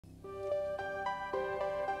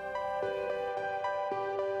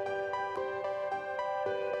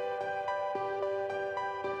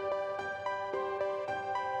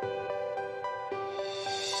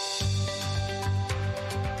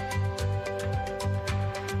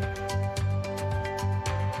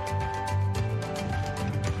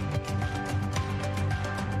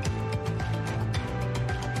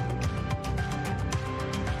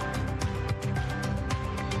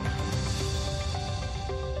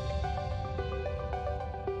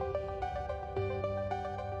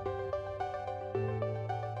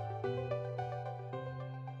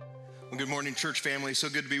Good morning, church family. So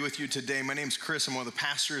good to be with you today. My name's Chris. I'm one of the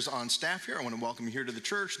pastors on staff here. I want to welcome you here to the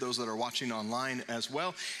church, those that are watching online as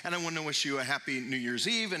well. And I want to wish you a happy New Year's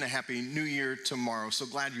Eve and a happy New Year tomorrow. So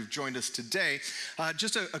glad you've joined us today.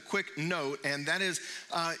 Just a quick note, and that is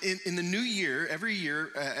in the new year, every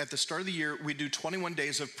year at the start of the year, we do 21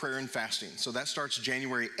 days of prayer and fasting. So that starts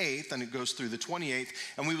January 8th and it goes through the 28th.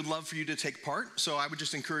 And we would love for you to take part. So I would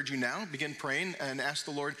just encourage you now, begin praying and ask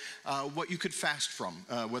the Lord what you could fast from,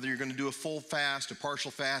 whether you're going to do a full fast, a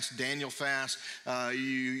partial fast, Daniel fast.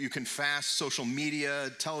 You can fast social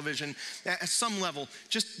media, television. At some level,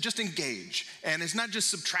 just engage. And it's not just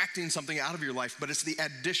subtracting something out of your life, but it's the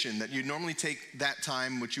addition that you normally take that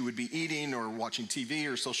time, which you would be eating or watching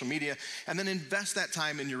TV or social media, and then invest that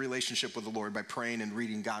time in your relationship with the Lord by praying and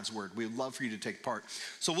reading God's word. We would love for you to take part.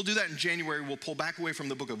 So we'll do that in January. We'll pull back away from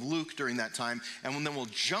the book of Luke during that time, and then we'll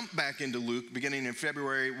jump back into Luke. Beginning in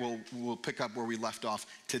February, we'll pick up where we left off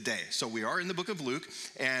today. So we are in the book of Luke,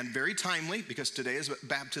 and very timely because today is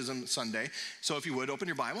Baptism Sunday. So if you would, open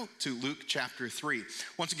your Bible to Luke chapter 3.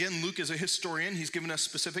 Once again, Luke is a historian. He's given us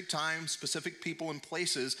specific times, specific people, and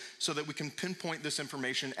places so that we can pinpoint this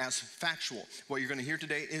information as factual. What you're going to hear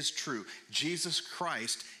today is true. Jesus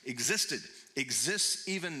Christ exists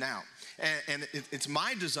even now. And it's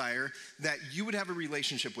my desire that you would have a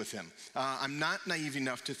relationship with him. I'm not naive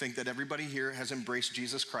enough to think that everybody here has embraced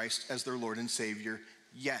Jesus Christ as their Lord and Savior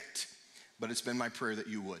yet. But it's been my prayer that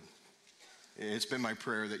you would. It's been my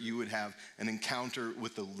prayer that you would have an encounter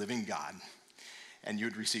with the living God and you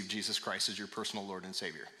would receive Jesus Christ as your personal Lord and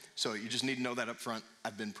Savior. So you just need to know that up front.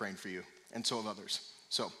 I've been praying for you, and so have others.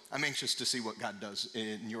 So I'm anxious to see what God does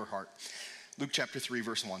in your heart. Luke chapter 3,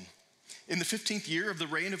 verse 1. In the 15th year of the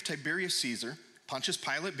reign of Tiberius Caesar, Pontius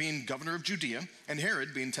Pilate being governor of Judea, and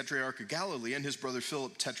Herod being tetrarch of Galilee, and his brother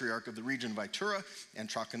Philip, tetrarch of the region of Iturea and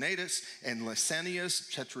Trachonitis, and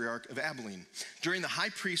Lysanias, tetrarch of Abilene. During the high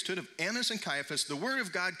priesthood of Annas and Caiaphas, the word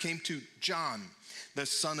of God came to John, the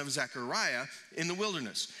son of Zechariah, in the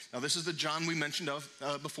wilderness. Now this is the John we mentioned of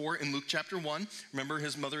before in Luke chapter 1. Remember,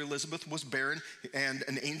 his mother Elizabeth was barren, and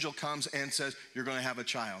an angel comes and says, you're going to have a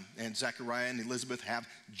child. And Zechariah and Elizabeth have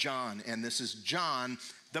John, and this is John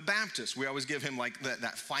the Baptist. We always give him like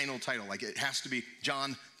that final title, like it has to be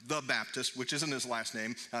John the Baptist, which isn't his last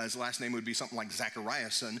name. His last name would be something like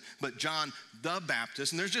Zachariason, but John the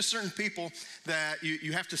Baptist. And there's just certain people that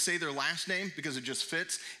you have to say their last name because it just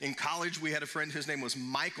fits. In college, we had a friend, his name was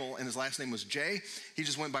Michael, and his last name was J. He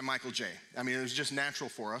just went by Michael J. I mean, it was just natural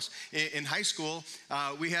for us. In high school,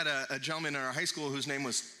 we had a gentleman in our high school whose name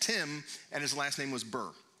was Tim, and his last name was Burr.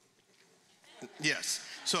 Yes.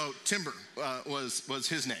 So Timber was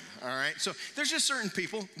his name, all right? So there's just certain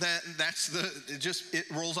people it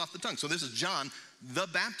rolls off the tongue. So this is John the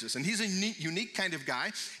Baptist, and he's a unique kind of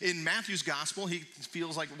guy. In Matthew's gospel, he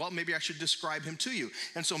feels like, well, maybe I should describe him to you.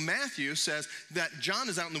 And so Matthew says that John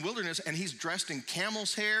is out in the wilderness, and he's dressed in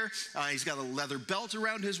camel's hair. He's got a leather belt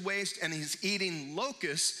around his waist, and he's eating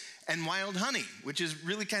locusts and wild honey, which is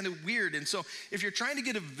really kind of weird. And so if you're trying to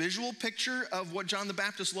get a visual picture of what John the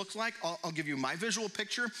Baptist looks like, I'll give you my visual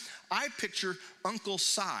picture. I picture Uncle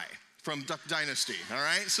Si from Duck Dynasty, all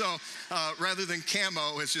right? So rather than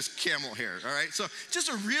camo, it's just camel hair, all right? So just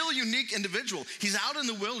a real unique individual. He's out in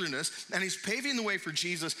the wilderness, and he's paving the way for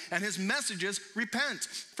Jesus, and his message is, repent,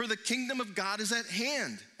 for the kingdom of God is at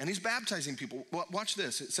hand. And he's baptizing people. Watch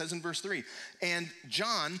this. It says in verse 3, and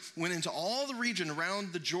John went into all the region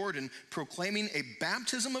around the Jordan, proclaiming a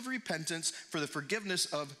baptism of repentance for the forgiveness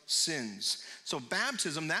of sins. So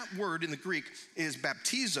baptism, that word in the Greek is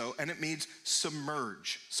baptizo, and it means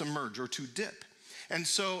submerge, or to dip. And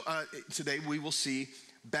so today we will see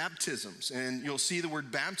baptisms, and you'll see the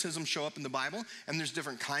word baptism show up in the Bible, and there's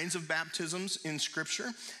different kinds of baptisms in Scripture.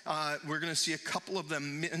 We're going to see a couple of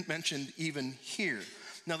them mentioned even here.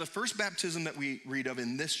 Now, the first baptism that we read of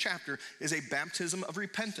in this chapter is a baptism of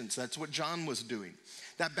repentance. That's what John was doing.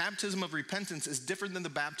 That baptism of repentance is different than the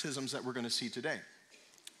baptisms that we're going to see today.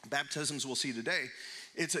 Baptisms we'll see today,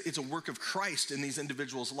 it's a work of Christ in these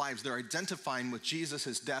individuals' lives. They're identifying with Jesus,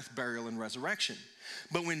 his death, burial, and resurrection.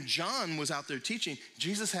 But when John was out there teaching,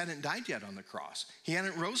 Jesus hadn't died yet on the cross. He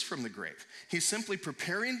hadn't rose from the grave. He's simply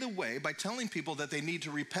preparing the way by telling people that they need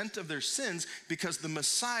to repent of their sins because the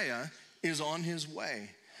Messiah is on his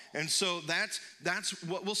way. And so that's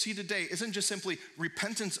what we'll see today. It isn't just simply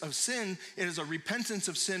repentance of sin. It is a repentance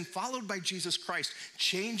of sin followed by Jesus Christ,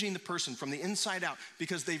 changing the person from the inside out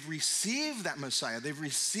because they've received that Messiah. They've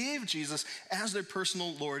received Jesus as their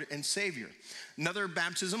personal Lord and Savior. Another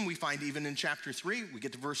baptism we find even in chapter 3. We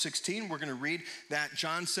get to verse 16. We're going to read that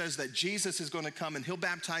John says that Jesus is going to come and he'll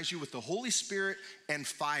baptize you with the Holy Spirit and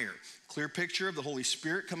fire. Clear picture of the Holy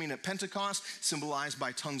Spirit coming at Pentecost, symbolized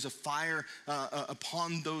by tongues of fire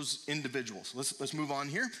upon those individuals. Let's move on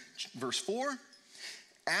here. Verse 4.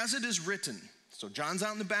 As it is written, so John's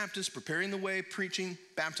out in the Baptist, preparing the way, preaching,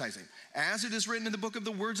 baptizing. As it is written in the book of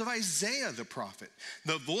the words of Isaiah the prophet,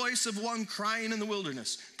 the voice of one crying in the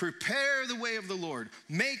wilderness, prepare the way of the Lord,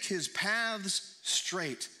 make his paths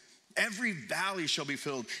straight. Every valley shall be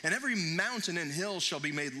filled, and every mountain and hill shall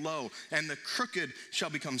be made low, and the crooked shall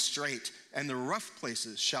become straight, and the rough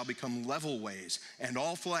places shall become level ways, and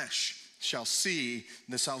all flesh shall see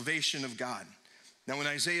the salvation of God. Now, when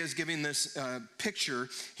Isaiah is giving this picture,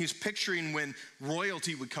 he's picturing when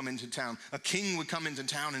royalty would come into town. A king would come into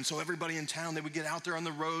town, and so everybody in town, they would get out there on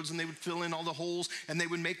the roads, and they would fill in all the holes, and they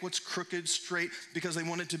would make what's crooked straight because they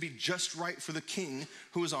wanted to be just right for the king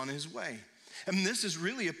who was on his way. And this is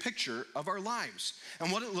really a picture of our lives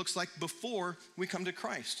and what it looks like before we come to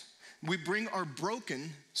Christ. We bring our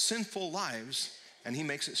broken, sinful lives, and he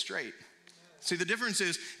makes it straight. See, the difference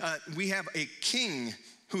is we have a king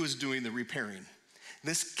who is doing the repairing.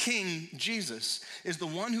 This King, Jesus, is the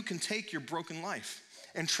one who can take your broken life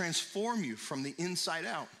and transform you from the inside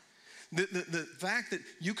out. The fact that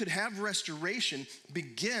you could have restoration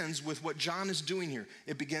begins with what John is doing here.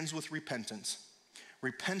 It begins with repentance.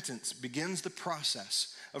 Repentance begins the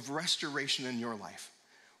process of restoration in your life.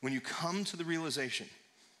 When you come to the realization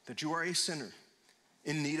that you are a sinner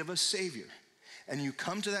in need of a Savior, and you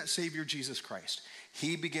come to that Savior, Jesus Christ,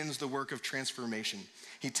 he begins the work of transformation.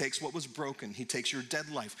 He takes what was broken, he takes your dead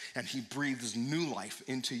life, and he breathes new life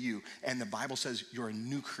into you. And the Bible says you're a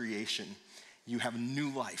new creation. You have new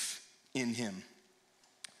life in him.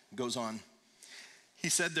 It goes on. He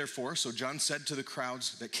said, therefore, so John said to the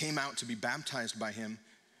crowds that came out to be baptized by him,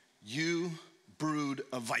 you brood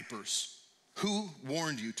of vipers, who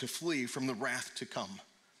warned you to flee from the wrath to come?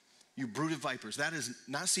 You brood of vipers. That is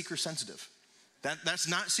not seeker sensitive. That's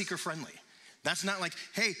not seeker friendly. That's not like,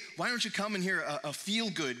 hey, why don't you come and hear a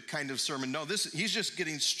feel-good kind of sermon? No, he's just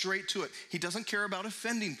getting straight to it. He doesn't care about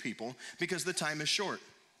offending people because the time is short.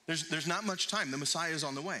 There's not much time. The Messiah is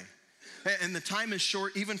on the way. And the time is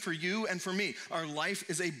short even for you and for me. Our life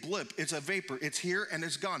is a blip. It's a vapor. It's here and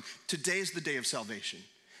it's gone. Today is the day of salvation.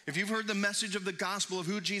 If you've heard the message of the gospel of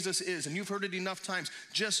who Jesus is, and you've heard it enough times,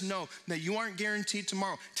 just know that you aren't guaranteed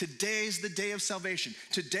tomorrow. Today is the day of salvation.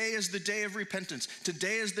 Today is the day of repentance.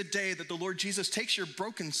 Today is the day that the Lord Jesus takes your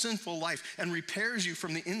broken, sinful life and repairs you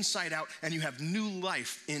from the inside out, and you have new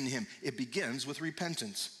life in him. It begins with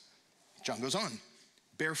repentance. John goes on,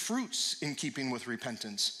 bear fruits in keeping with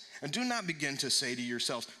repentance, and do not begin to say to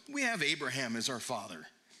yourselves, we have Abraham as our father.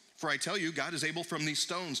 For I tell you, God is able from these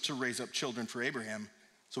stones to raise up children for Abraham.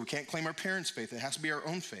 So we can't claim our parents' faith. It has to be our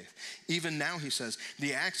own faith. Even now, he says,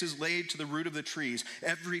 the axe is laid to the root of the trees.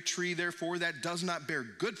 Every tree, therefore, that does not bear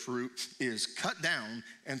good fruit is cut down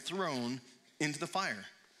and thrown into the fire.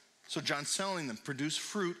 So John's telling them, produce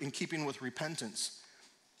fruit in keeping with repentance.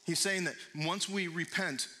 He's saying that once we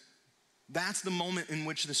repent, that's the moment in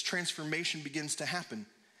which this transformation begins to happen.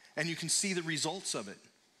 And you can see the results of it.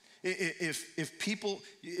 If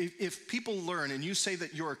people learn and you say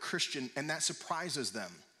that you're a Christian and that surprises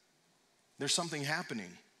them, there's something happening.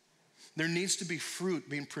 There needs to be fruit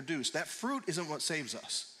being produced. That fruit isn't what saves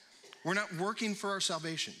us. We're not working for our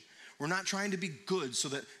salvation. We're not trying to be good so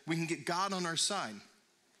that we can get God on our side.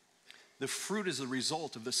 The fruit is the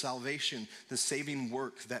result of the salvation, the saving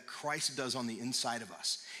work that Christ does on the inside of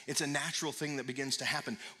us. It's a natural thing that begins to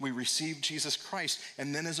happen. We receive Jesus Christ,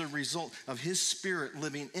 and then as a result of his Spirit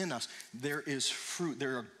living in us, there is fruit.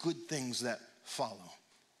 There are good things that follow.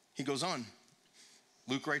 He goes on.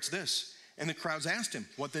 Luke writes this, and the crowds asked him,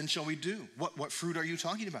 what then shall we do? What fruit are you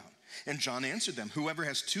talking about? And John answered them, whoever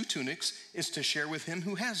has 2 tunics is to share with him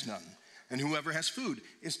who has none, and whoever has food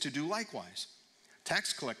is to do likewise.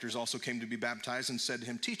 Tax collectors also came to be baptized and said to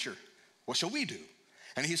him, teacher, what shall we do?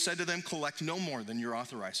 And he said to them, collect no more than you're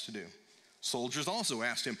authorized to do. Soldiers also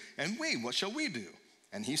asked him, and we, what shall we do?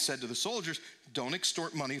 And he said to the soldiers, don't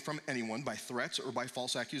extort money from anyone by threats or by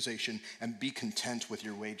false accusation, and be content with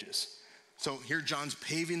your wages. So here John's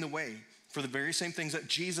paving the way for the very same things that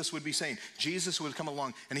Jesus would be saying. Jesus would come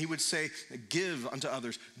along and he would say, give unto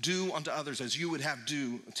others, do unto others as you would have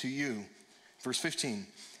do to you. Verse 15.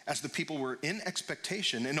 As the people were in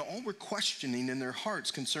expectation and all were questioning in their hearts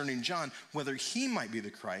concerning John, whether he might be the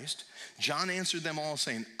Christ, John answered them all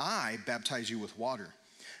saying, I baptize you with water,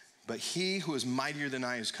 but he who is mightier than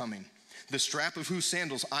I is coming, the strap of whose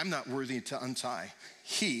sandals I'm not worthy to untie.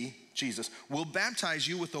 He, Jesus, will baptize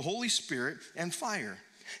you with the Holy Spirit and fire.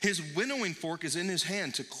 His winnowing fork is in his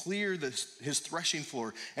hand to clear his threshing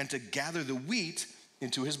floor and to gather the wheat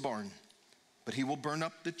into his barn. But he will burn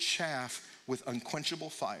up the chaff with unquenchable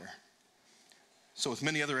fire." So with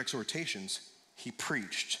many other exhortations, he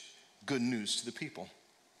preached good news to the people.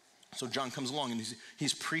 So John comes along and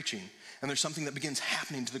he's preaching. And there's something that begins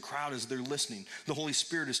happening to the crowd as they're listening. The Holy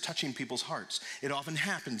Spirit is touching people's hearts. It often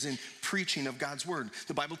happens in preaching of God's word.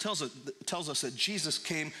 The Bible tells us that Jesus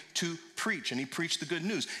came to preach, and he preached the good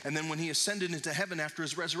news. And then when he ascended into heaven after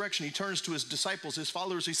his resurrection, he turns to his disciples, his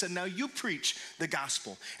followers. He said, "Now you preach the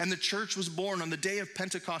gospel." And the church was born on the day of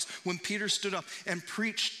Pentecost when Peter stood up and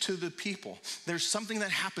preached to the people. There's something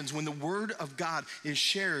that happens when the word of God is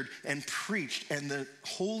shared and preached, and the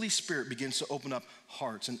Holy Spirit begins to open up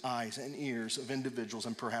hearts and eyes and ears of individuals,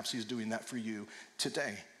 and perhaps he's doing that for you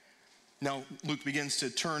today. Now, Luke begins to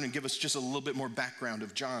turn and give us just a little bit more background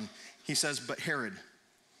of John. He says, But Herod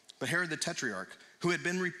the Tetrarch, who had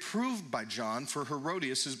been reproved by John for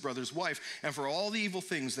Herodias, his brother's wife, and for all the evil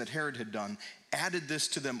things that Herod had done, added this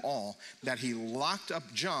to them all, that he locked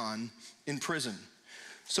up John in prison.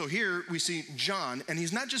 So here we see John, and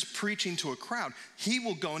he's not just preaching to a crowd. He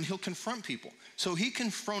will go and he'll confront people. So he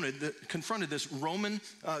confronted this Roman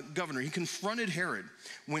governor. He confronted Herod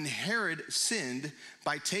when Herod sinned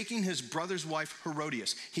by taking his brother's wife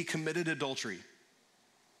Herodias. He committed adultery.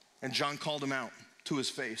 And John called him out to his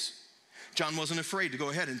face. John wasn't afraid to go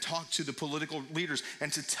ahead and talk to the political leaders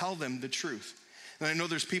and to tell them the truth. And I know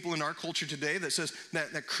there's people in our culture today that says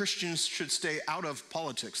that Christians should stay out of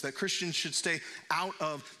politics, that Christians should stay out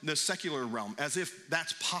of the secular realm, as if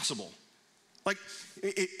that's possible. Like,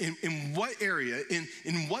 in what area,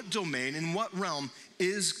 in what domain, in what realm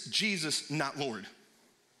is Jesus not Lord?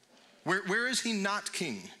 Where is he not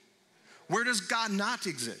king? Where does God not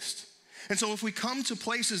exist? And so if we come to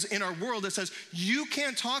places in our world that says, you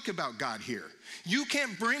can't talk about God here, you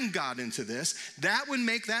can't bring God into this, that would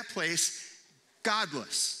make that place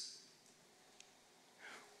godless.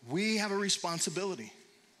 We have a responsibility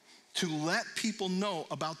to let people know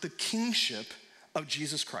about the kingship of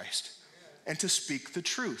Jesus Christ and to speak the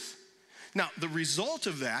truth. Now, the result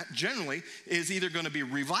of that generally is either going to be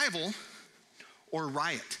revival or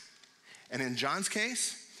riot. And in John's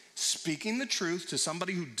case, speaking the truth to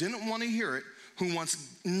somebody who didn't want to hear it, who wants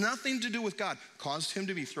nothing to do with God, caused him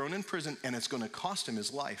to be thrown in prison, and it's going to cost him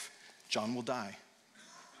his life. John will die.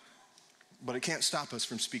 But it can't stop us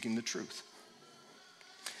from speaking the truth.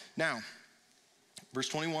 Now, verse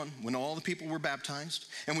 21, when all the people were baptized,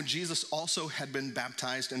 and when Jesus also had been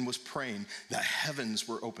baptized and was praying, the heavens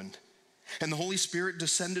were opened. And the Holy Spirit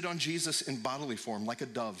descended on Jesus in bodily form like a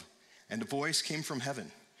dove. And a voice came from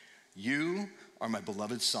heaven. "You are my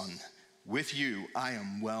beloved Son. With you I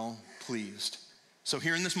am well pleased." So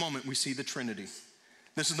here in this moment, we see the Trinity.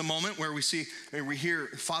 This is the moment where we hear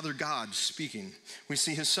Father God speaking. We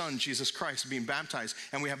see his Son, Jesus Christ, being baptized,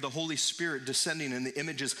 and we have the Holy Spirit descending in the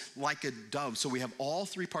images like a dove. So we have all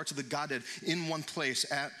three parts of the Godhead in one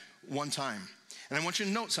place at one time. And I want you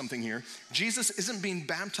to note something here. Jesus isn't being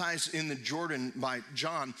baptized in the Jordan by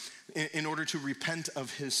John in order to repent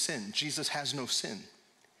of his sin. Jesus has no sin.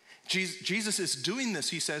 Jesus is doing this,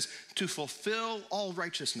 he says, to fulfill all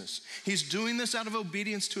righteousness. He's doing this out of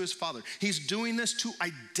obedience to his Father. He's doing this to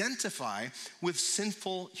identify with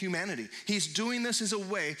sinful humanity. He's doing this as a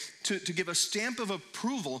way to give a stamp of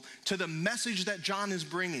approval to the message that John is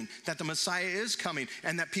bringing, that the Messiah is coming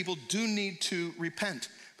and that people do need to repent.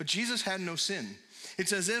 But Jesus had no sin.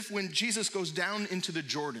 It's as if when Jesus goes down into the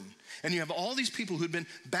Jordan, and you have all these people who've been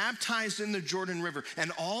baptized in the Jordan River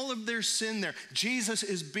and all of their sin there, Jesus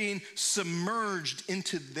is being submerged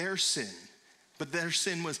into their sin. But their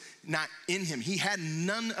sin was not in him. He had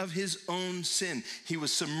none of his own sin. He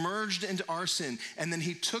was submerged into our sin. And then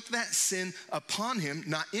he took that sin upon him,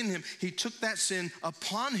 not in him. He took that sin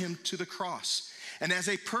upon him to the cross. And as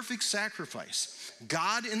a perfect sacrifice,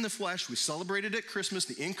 God in the flesh, we celebrated at Christmas,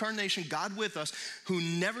 the incarnation, God with us, who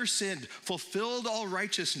never sinned, fulfilled all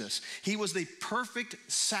righteousness. He was the perfect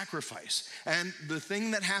sacrifice. And the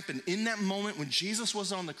thing that happened in that moment when Jesus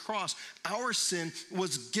was on the cross, our sin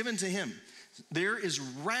was given to him. There is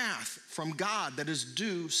wrath from God that is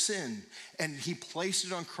due sin, and he placed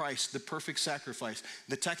it on Christ, the perfect sacrifice.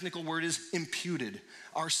 The technical word is imputed.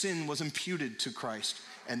 Our sin was imputed to Christ,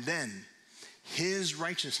 and then his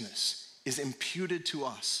righteousness is imputed to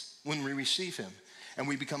us when we receive him, and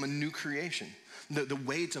we become a new creation. The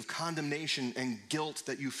weight of condemnation and guilt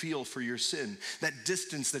that you feel for your sin, that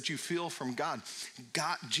distance that you feel from God,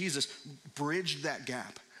 Jesus bridged that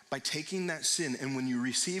gap by taking that sin, and when you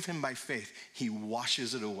receive him by faith, he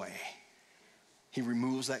washes it away. He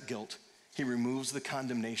removes that guilt. He removes the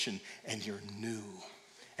condemnation, and you're new.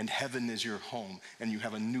 And heaven is your home, and you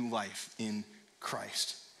have a new life in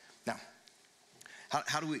Christ. Now,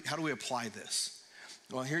 how do we apply this?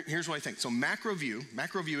 Well, here's what I think. So macro view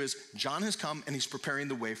is John has come, and he's preparing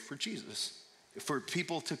the way for Jesus, for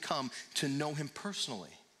people to come to know him personally.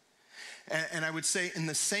 And I would say in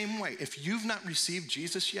the same way, if you've not received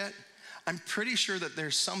Jesus yet, I'm pretty sure that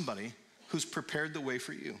there's somebody who's prepared the way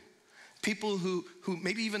for you. People who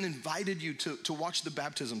maybe even invited you to watch the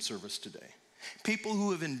baptism service today. People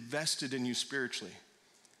who have invested in you spiritually.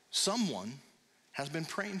 Someone has been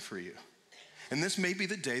praying for you. And this may be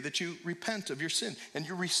the day that you repent of your sin and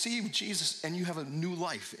you receive Jesus and you have a new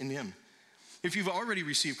life in him. If you've already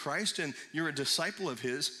received Christ and you're a disciple of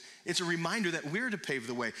his, it's a reminder that we're to pave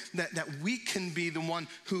the way, that we can be the one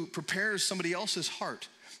who prepares somebody else's heart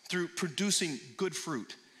through producing good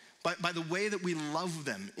fruit, by the way that we love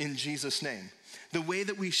them in Jesus' name, the way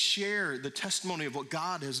that we share the testimony of what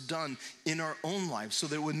God has done in our own lives so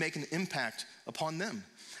that it would make an impact upon them.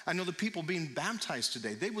 I know the people being baptized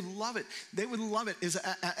today, they would love it. They would love it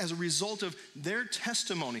as a result of their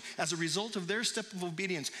testimony, as a result of their step of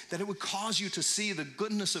obedience, that it would cause you to see the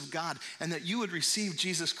goodness of God and that you would receive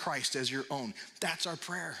Jesus Christ as your own. That's our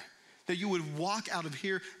prayer. That you would walk out of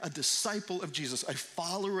here a disciple of Jesus, a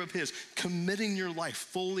follower of his, committing your life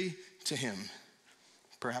fully to him.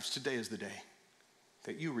 Perhaps today is the day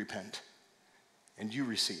that you repent and you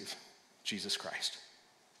receive Jesus Christ.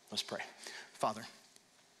 Let's pray. Father,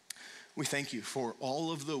 we thank you for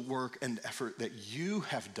all of the work and effort that you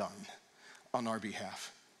have done on our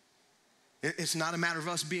behalf. It's not a matter of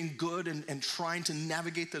us being good and trying to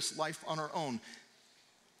navigate this life on our own.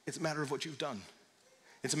 It's a matter of what you've done.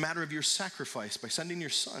 It's a matter of your sacrifice by sending your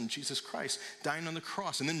son, Jesus Christ, dying on the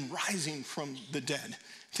cross and then rising from the dead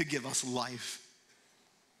to give us life.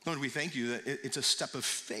 Lord, we thank you that it's a step of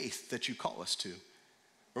faith that you call us to,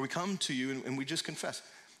 where we come to you and we just confess,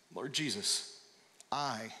 Lord Jesus,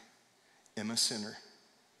 I am a sinner.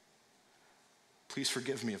 Please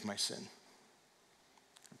forgive me of my sin.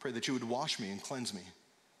 I pray that you would wash me and cleanse me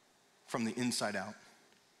from the inside out.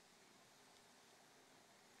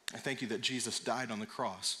 I thank you that Jesus died on the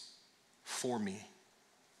cross for me.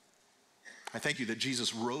 I thank you that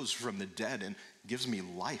Jesus rose from the dead and gives me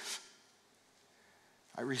life.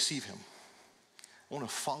 I receive him. I want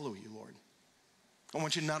to follow you, Lord. I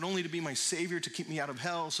want you not only to be my Savior to keep me out of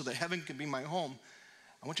hell so that heaven can be my home,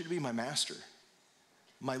 I want you to be my master,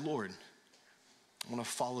 my Lord. I want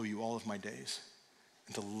to follow you all of my days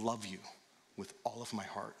and to love you with all of my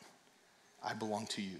heart. I belong to you.